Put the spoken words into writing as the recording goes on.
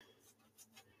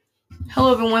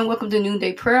Hello, everyone. Welcome to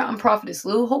NoonDay Prayer. I'm Prophetess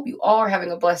Lou. Hope you all are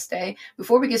having a blessed day.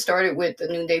 Before we get started with the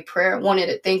NoonDay Prayer, I wanted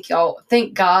to thank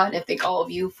God, and thank all of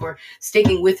you for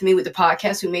sticking with me with the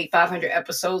podcast. We made 500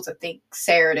 episodes, I think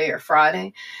Saturday or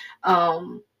Friday.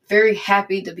 Very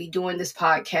happy to be doing this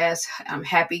podcast. I'm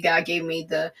happy God gave me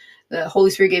the Holy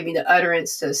Spirit gave me the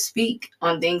utterance to speak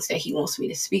on things that He wants me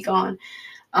to speak on.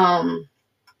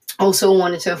 Also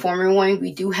wanted to inform everyone,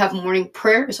 we do have morning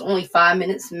prayer. It's only 5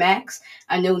 minutes max.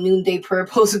 I know noonday prayer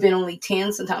posts have been only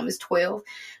 10, sometimes it's 12.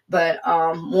 But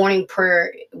morning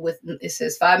prayer, it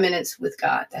says 5 minutes with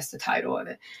God. That's the title of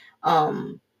it.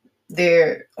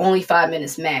 They're only 5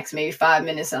 minutes max, maybe 5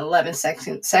 minutes and 11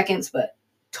 seconds, but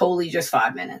totally just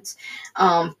 5 minutes.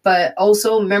 But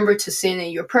also remember to send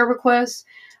in your prayer requests.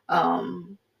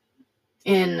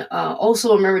 And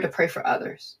also remember to pray for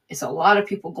others. It's a lot of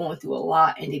people going through a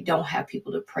lot and they don't have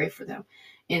people to pray for them.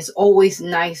 And it's always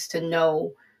nice to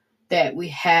know that we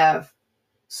have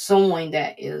someone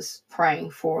that is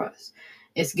praying for us.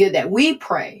 It's good that we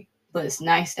pray, but it's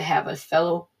nice to have a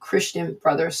fellow Christian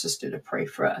brother or sister to pray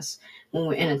for us when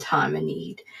we're in a time of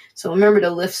need. So remember to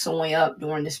lift someone up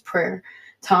during this prayer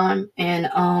time. And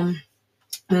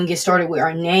we're going to get started with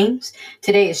our names.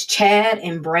 Today is Chad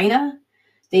and Brayna.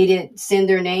 They didn't send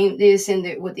their name. They didn't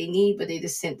send what they need, but they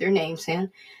just sent their names in.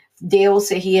 Dale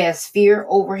said he has fear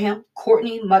over him.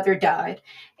 Courtney, mother died.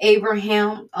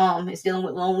 Abraham is dealing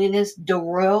with loneliness.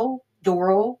 Dorel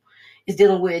is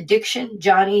dealing with addiction.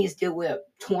 Johnny is dealing with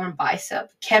torn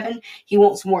bicep. Kevin, he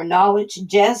wants more knowledge.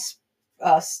 Jess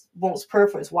wants prayer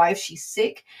for his wife. She's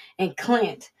sick. And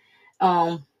Clint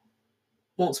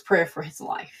wants prayer for his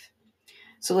life.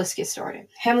 So let's get started.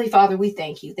 Heavenly Father, we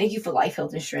thank you. Thank you for life,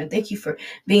 health, and strength. Thank you for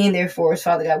being there for us,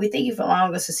 Father God. We thank you for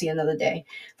allowing us to see another day.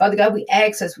 Father God, we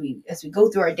ask as we go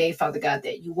through our day, Father God,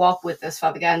 that you walk with us,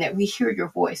 Father God, and that we hear your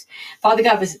voice. Father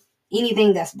God, if there's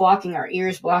anything that's blocking our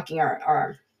ears, blocking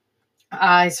our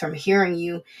eyes from hearing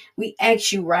you, we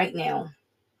ask you right now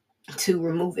to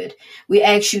remove it. We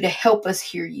ask you to help us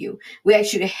hear you. We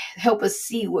ask you to help us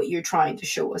see what you're trying to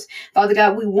show us. Father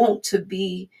God, we want to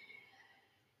be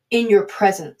in your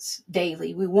presence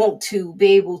daily. We want to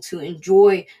be able to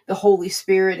enjoy the Holy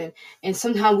Spirit. And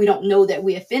sometimes we don't know that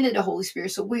we offended the Holy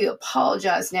Spirit. So we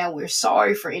apologize now. We're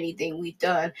sorry for anything we've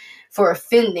done for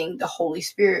offending the Holy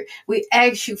Spirit. We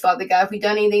ask you, Father God, if we've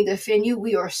done anything to offend you,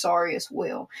 we are sorry as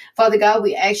well. Father God,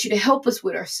 we ask you to help us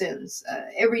with our sins.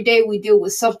 Every day we deal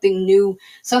with something new,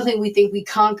 something we think we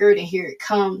conquered, and here it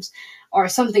comes, or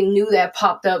something new that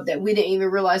popped up that we didn't even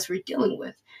realize we're dealing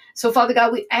with. So, Father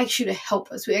God, we ask you to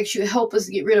help us. We ask you to help us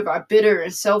get rid of our bitter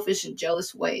and selfish and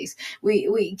jealous ways.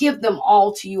 We give them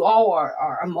all to you, all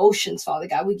our emotions, Father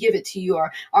God. We give it to you,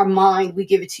 our mind. We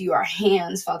give it to you, our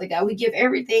hands, Father God. We give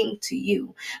everything to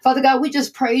you. Father God, we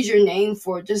just praise your name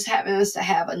for just having us to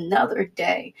have another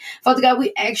day. Father God,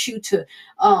 we ask you to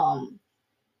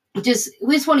we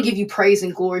just want to give you praise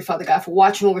and glory, Father God, for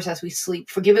watching over us as we sleep,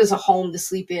 for giving us a home to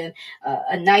sleep in,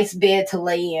 a nice bed to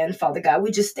lay in, Father God.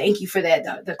 We just thank you for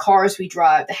that, the cars we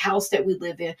drive, the house that we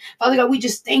live in. Father God, we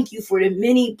just thank you for the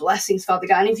many blessings, Father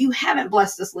God. And if you haven't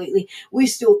blessed us lately, we're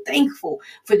still thankful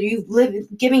for you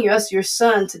giving us your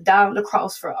son to die on the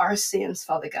cross for our sins,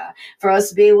 Father God, for us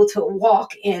to be able to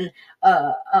walk in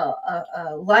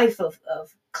a life of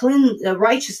clean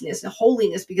righteousness and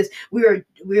holiness, because we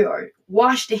are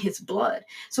washed in his blood.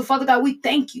 So, Father God, we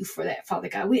thank you for that, Father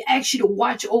God. We ask you to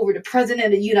watch over the President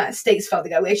of the United States, Father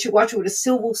God. We ask you to watch over the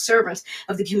civil servants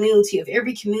of the community, of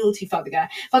every community, Father God.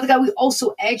 Father God, we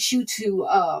also ask you to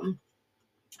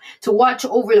watch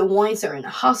over the ones that are in the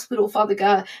hospital, Father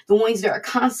God, the ones that are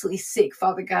constantly sick,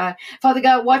 Father God. Father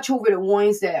God, watch over the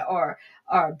ones that are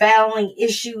battling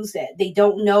issues that they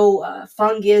don't know,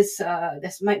 fungus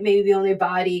that's maybe be on their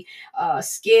body,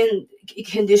 skin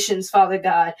conditions, Father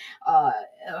God,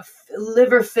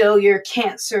 liver failure,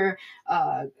 cancer,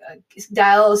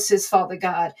 dialysis, Father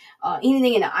God,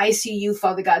 anything in the ICU,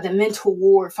 Father God, the mental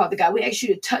ward, Father God. We ask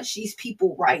you to touch these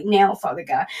people right now, Father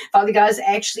God. Father God, is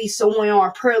actually someone on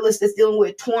our prayer list that's dealing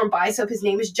with torn bicep. His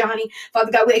name is Johnny.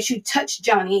 Father God, we ask you to touch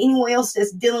Johnny. Anyone else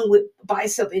that's dealing with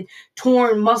bicep and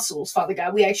torn muscles, Father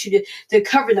God, we ask you to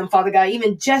cover them, Father God.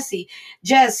 Even Jess,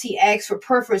 he asked for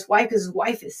prayer for his wife because his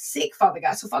wife is sick, Father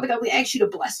God. So, Father God, we ask you to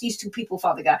bless these two people,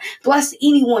 Father God. Bless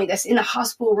anyone that's in the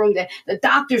hospital room that the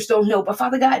doctors don't know. But,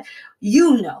 Father God,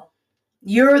 you know.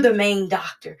 You're the main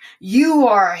doctor. You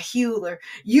are a healer.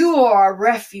 You are a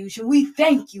refuge. And we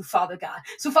thank you, Father God.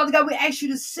 So, Father God, we ask you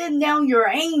to send down your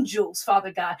angels,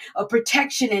 Father God, of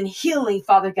protection and healing,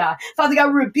 Father God. Father God,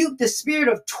 we rebuke the spirit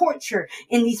of torture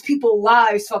in these people's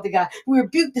lives, Father God. We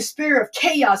rebuke the spirit of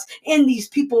chaos in these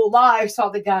people's lives,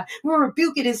 Father God. We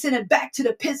rebuke it and send it back to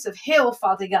the pits of hell,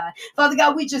 Father God. Father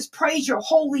God, we just praise your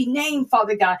holy name,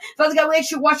 Father God. Father God, we ask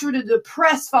you to watch over the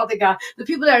depressed, Father God. The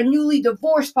people that are newly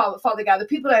divorced, Father God. The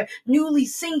people that are newly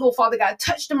single, Father God.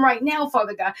 Touch them right now,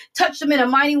 Father God. Touch them in a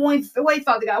mighty way,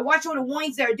 Father God. Watch over the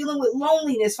ones that are dealing with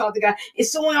loneliness, Father God. It's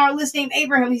someone on our list named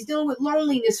Abraham. He's dealing with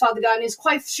loneliness, Father God. And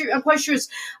I'm quite sure it's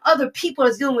other people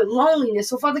that's dealing with loneliness.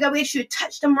 So, Father God, we ask you to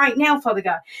touch them right now, Father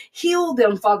God. Heal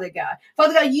them, Father God.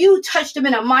 Father God, you touch them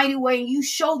in a mighty way and you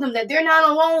show them that they're not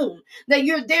alone, that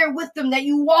you're there with them, that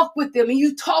you walk with them and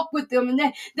you talk with them, and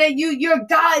that you're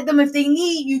guide them if they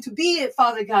need you to be it,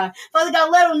 Father God. Father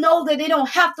God, let them know that they don't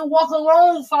have to walk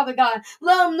alone, Father God.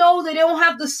 Let them know that they don't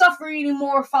have to suffer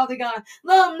anymore, Father God.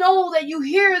 Let them know that you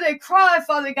hear their cry,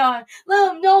 Father God.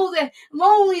 Let them know that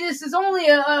loneliness is only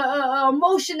a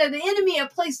emotion that the enemy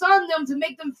has placed on them to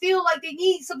make them feel like they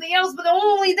need something else, but the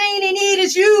only thing they need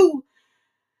is you.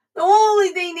 The only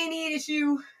thing they need is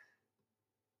you.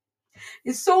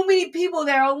 There's so many people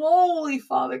that are lonely,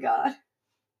 Father God.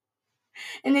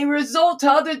 And they resort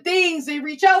to other things. They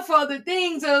reach out for other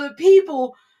things, other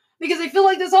people, because they feel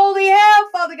like that's all they have,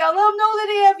 Father God. Let them know that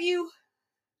they have you.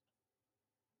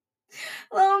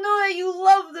 Let them know that you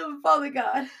love them, Father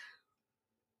God.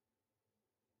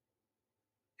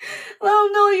 Let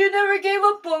them know you never gave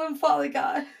up on them, Father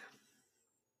God.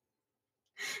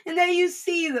 And that you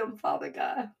see them, Father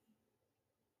God.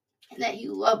 And that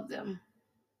you love them.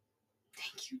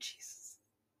 Thank you, Jesus.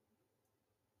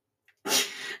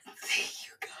 Thank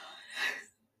you, God.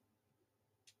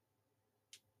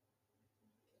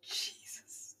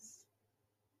 Jesus.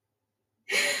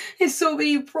 There's so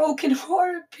many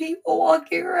broken-hearted people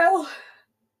walking around.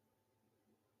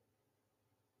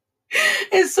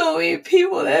 And so many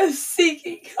people that are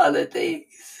seeking other things.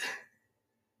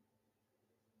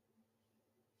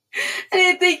 And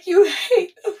they think you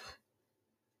hate them.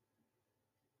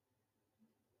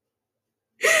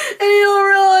 And you don't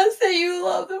realize that you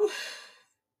love them.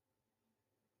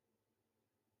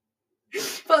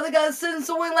 Father God, send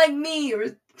someone like me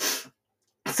or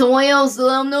someone else to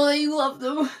let them know that you love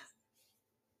them.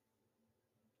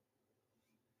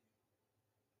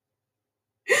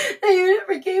 That you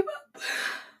never gave up.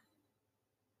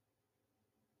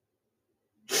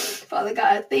 Father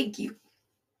God, thank you.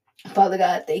 Father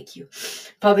God, thank you.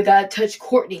 Father God, touch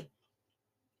Courtney.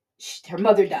 Her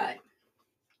mother died.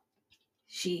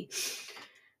 She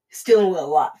is dealing with a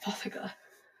lot, Father God.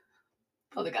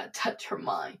 Father God, touch her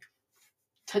mind.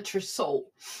 Touch her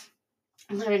soul.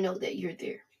 And let her know that you're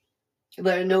there.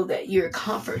 Let her know that you're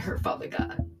comfort her, Father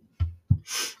God.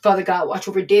 Father God, watch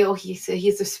over Dale. He said he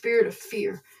has a spirit of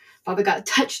fear. Father God,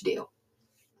 touch Dale.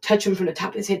 Touch him from the top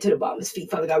of his head to the bottom of his feet.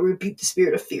 Father God, rebuke the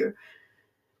spirit of fear.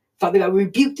 Father God,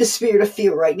 rebuke the spirit of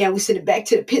fear right now. We send it back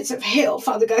to the pits of hell,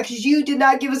 Father God, because you did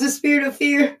not give us a spirit of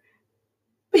fear,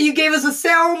 but you gave us a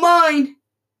sound mind.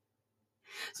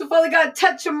 So, Father God,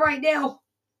 touch him right now.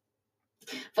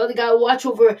 Father God, watch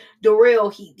over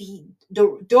Dorrell.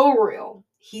 Dorrell,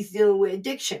 he's dealing with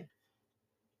addiction.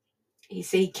 He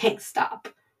said he can't stop.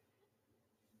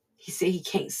 He said he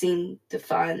can't seem to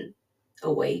find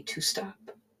a way to stop.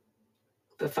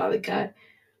 But Father God,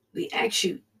 we ask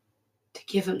you to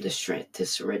give him the strength to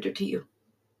surrender to you.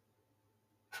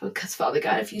 Because Father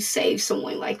God, if you save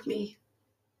someone like me,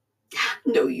 I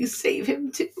know you save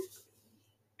him too.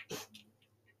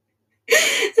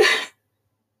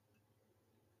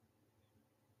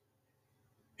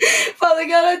 Father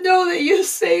God, I know that you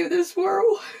save this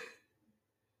world.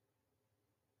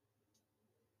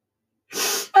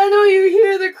 I know you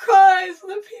hear the cries of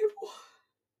the people.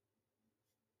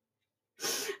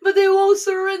 But they won't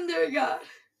surrender, God.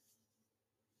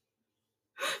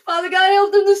 Father God,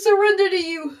 help them to surrender to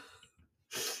you.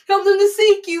 Help them to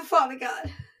seek you, Father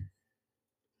God.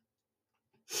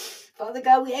 Father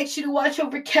God, we ask you to watch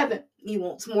over Kevin. He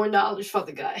wants more knowledge,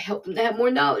 Father God. Help him to have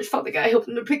more knowledge, Father God. Help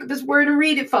him to pick up his word and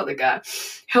read it, Father God.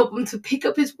 Help him to pick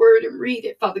up his word and read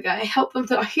it, Father God. Help him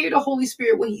to hear the Holy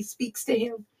Spirit when he speaks to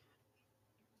him.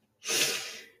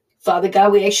 Father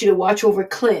God, we ask you to watch over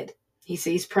Clint. He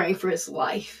said he's praying for his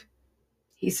life.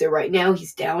 He said right now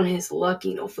he's down in his luck.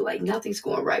 He don't feel like nothing's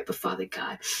going right. But Father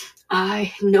God,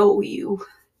 I know you.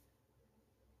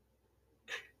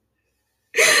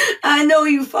 I know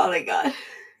you, Father God.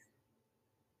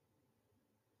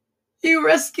 You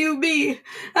rescue me.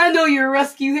 I know you'll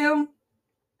rescue him.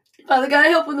 Father God,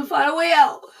 help him to find a way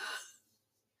out.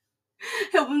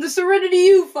 Help him to surrender to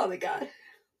you, Father God.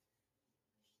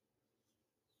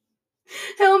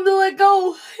 Help him to let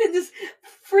go and just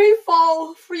free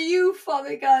fall for you,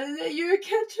 Father God, and that you'll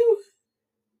catch him.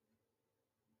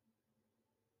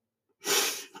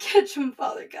 Catch him,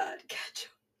 Father God. Catch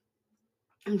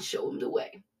him. And show him the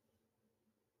way.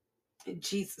 In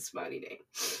Jesus' mighty name.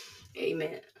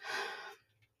 Amen.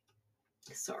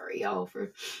 Sorry, y'all,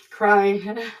 for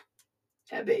crying.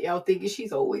 I bet y'all thinking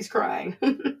she's always crying.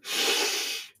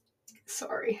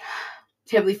 Sorry.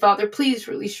 Heavenly Father, please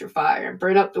release your fire and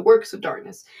burn up the works of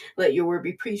darkness. Let your word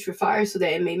be preached with fire so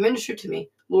that it may minister to me.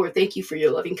 Lord, thank you for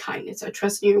your loving kindness. I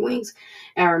trust in your wings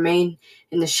and I remain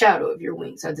in the shadow of your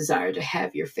wings. I desire to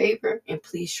have your favor, and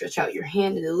please stretch out your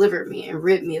hand and deliver me and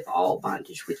rid me of all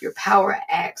bondage. With your power, I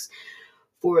ask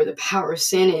for the power of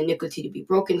sin and iniquity to be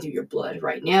broken through your blood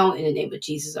right now. In the name of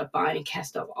Jesus, I bind and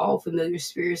cast off all familiar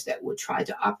spirits that will try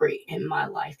to operate in my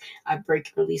life. I break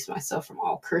and release myself from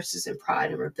all curses and pride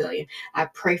and rebellion. I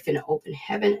pray for an open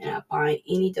heaven, and I bind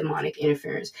any demonic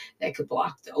interference that could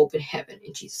block the open heaven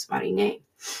in Jesus' mighty name.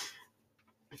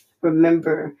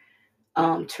 Remember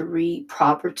to read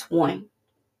Proverbs 1.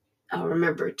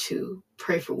 Remember to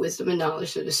pray for wisdom and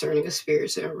knowledge, the discerning of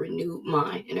spirits, and a renewed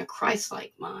mind and a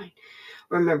Christ-like mind.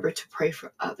 Remember to pray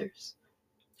for others.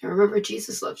 And remember,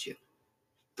 Jesus loves you.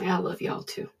 And I love y'all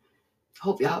too.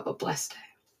 Hope y'all have a blessed day.